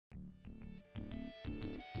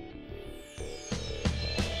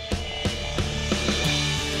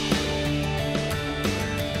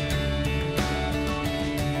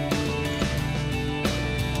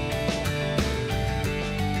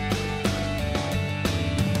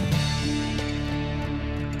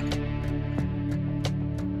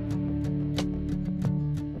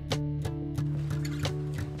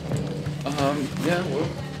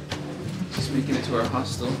Just making it to our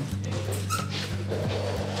hostel.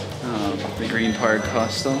 The Green Park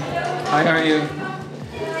Hostel. Hi, how are you?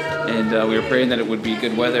 And we were praying that it would be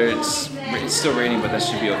good weather. It's still raining, but that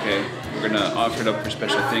should be okay. We're gonna offer it up for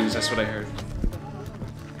special things. That's what I heard.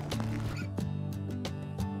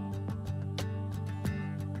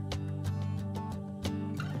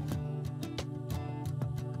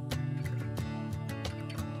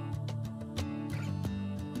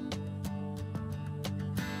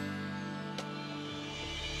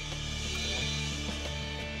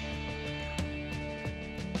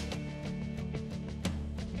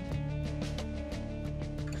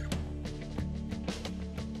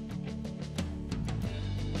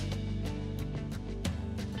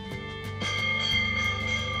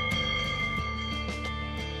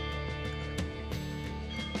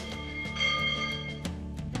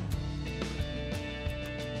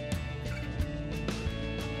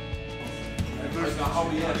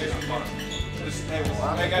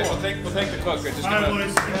 Hey guys, we'll take the cook. Just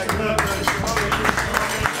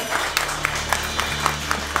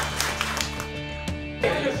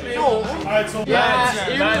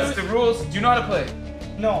Lads, the rules. Do you know how to play?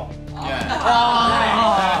 No.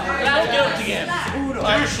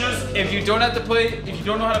 If you don't have to play, if you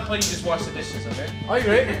don't know how to play, you just wash the dishes, okay? Are you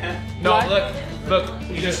ready? No, look,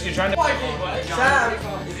 you're trying to. Sam,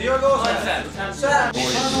 you go, Sam.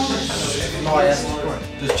 No, yes.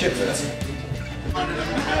 Just chip it.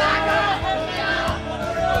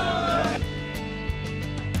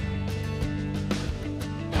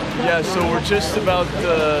 Yeah, so we're just about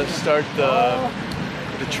to start the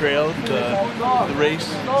trail, the race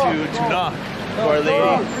to Knock for Our Lady,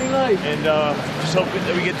 and just hoping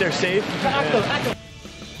that we get there safe.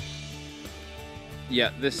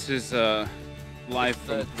 Yeah, this is live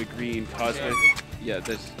from the Green Causeway. Yeah,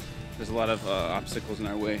 there's a lot of obstacles in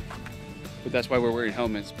our way, but that's why we're wearing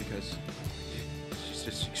helmets, because it's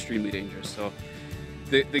just extremely dangerous. So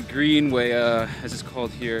the Greenway, as it's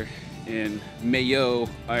called here in Mayo,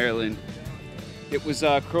 Ireland. It was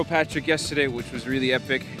Croagh Patrick yesterday, which was really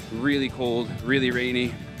epic, really cold, really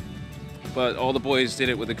rainy, but all the boys did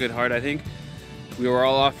it with a good heart, I think. We were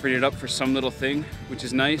all offering it up for some little thing, which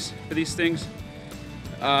is nice for these things.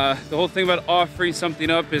 The whole thing about offering something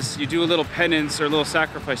up is you do a little penance or a little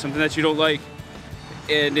sacrifice, something that you don't like,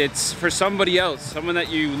 and it's for somebody else, someone that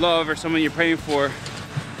you love or someone you're praying for.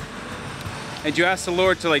 And you ask the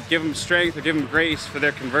Lord to like give them strength or give them grace for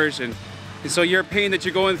their conversion. And so your pain that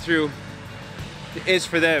you're going through is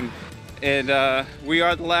for them. And we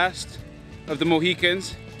are the last of the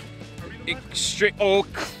Mohicans. Oh,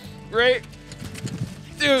 great.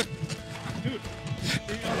 Dude.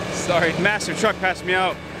 Sorry, massive truck passed me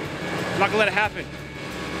out. I'm not gonna let it happen.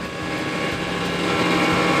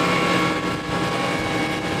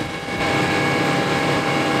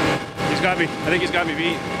 He's got me. I think he's got me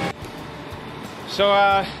beat. So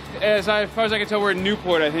as far as I can tell, we're in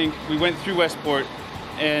Newport, I think. We went through Westport.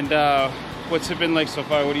 And what's it been like so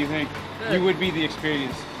far? What do you think? Yeah. You would be the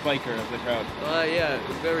experienced biker of the crowd. Yeah,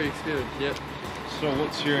 very experienced, yeah. So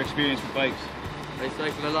what's your experience with bikes? I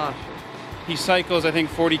cycle a lot. He cycles, I think,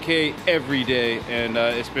 40K every day, and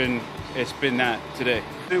it's been that today.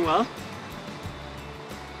 Doing well.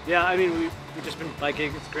 Yeah, I mean, we've just been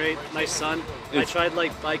biking. It's great. Nice sun. I tried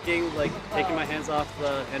like biking, like taking my hands off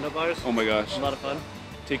the handlebars. Oh my gosh. A lot of fun.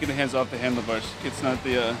 Taking the hands off the handlebars. It's not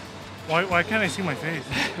the... Why can't I see my face?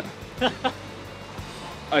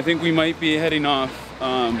 I think we might be heading off.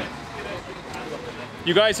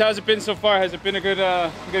 You guys, how's it been so far? Has it been a good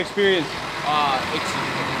experience? It's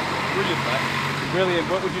brilliant, man. Brilliant.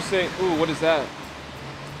 What would you say? Ooh, what is that?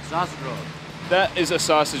 Sausage roll. That is a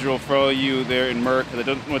sausage roll for all you there in America that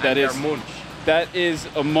don't know what that is. Munch. That is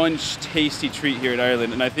a munch tasty treat here in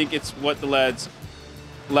Ireland, and I think it's what the lads'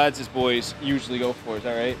 boys usually go for. Is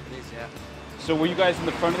that right? It is, yeah. So were you guys in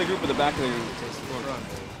the front of the group or the back of the group?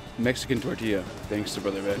 Mexican tortilla, thanks to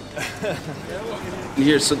Brother Red. And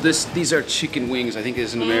here, so these are chicken wings. I think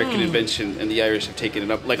it's an American invention, and the Irish have taken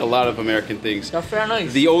it up, like a lot of American things. They're very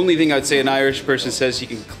nice. The only thing I'd say an Irish person says he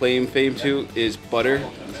can claim fame to is butter.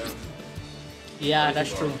 Yeah,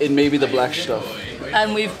 that's true. And maybe the black stuff.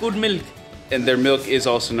 And we've good milk. And their milk is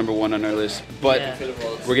also #1 on our list. But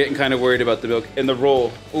we're getting kind of worried about the milk. And the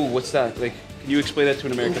roll, ooh, what's that? Like, can you explain that to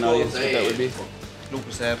an American audience, what that would be?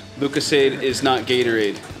 Lucasade. Lucasade is not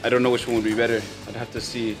Gatorade. I don't know which one would be better. I'd have to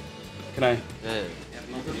see. Can I? Yeah.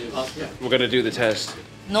 We're gonna do the test.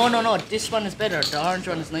 No. This one is better. The orange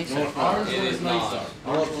one is nicer. The orange one is nicer.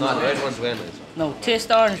 No, the red one's way nicer. No, taste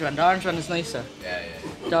the orange one. The orange one is nicer. Yeah.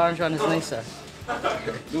 The orange one is nicer.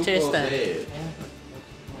 Taste that.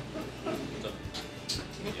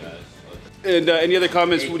 And any other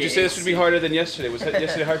comments? Would you say this would be harder than yesterday? Was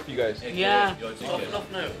yesterday hard for you guys? Yeah.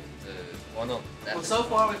 Why not? Well, so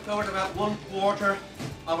far we've covered about 1/4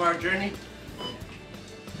 of our journey.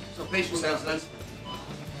 So pace yourselves, lads.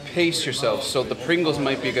 Pace yourself. So the Pringles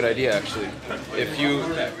might be a good idea, actually. If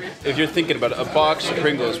you're thinking about it, a box of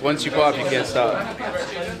Pringles. Once you pop, you can't stop.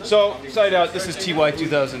 So side out. This is TY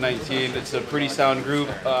 2019. It's a pretty sound group.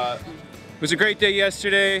 It was a great day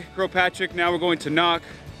yesterday. Croagh Patrick. Now we're going to Knock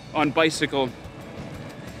on bicycle.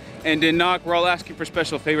 And in Knock, we're all asking for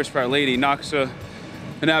special favors for Our Lady. Knock's an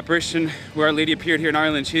apparition where Our Lady appeared here in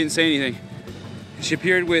Ireland. She didn't say anything. She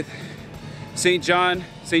appeared with St. John,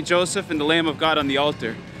 St. Joseph, and the Lamb of God on the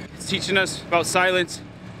altar. It's teaching us about silence,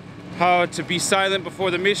 how to be silent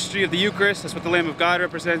before the mystery of the Eucharist. That's what the Lamb of God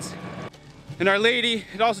represents. And Our Lady,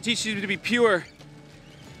 it also teaches you to be pure.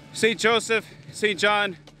 St. Joseph, St.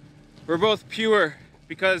 John were both pure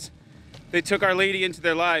because they took Our Lady into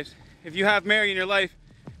their lives. If you have Mary in your life,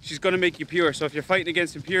 she's going to make you pure. So if you're fighting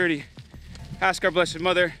against impurity, ask our Blessed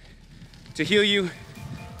Mother to heal you,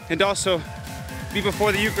 and also be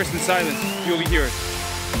before the Eucharist in silence. You will be cured.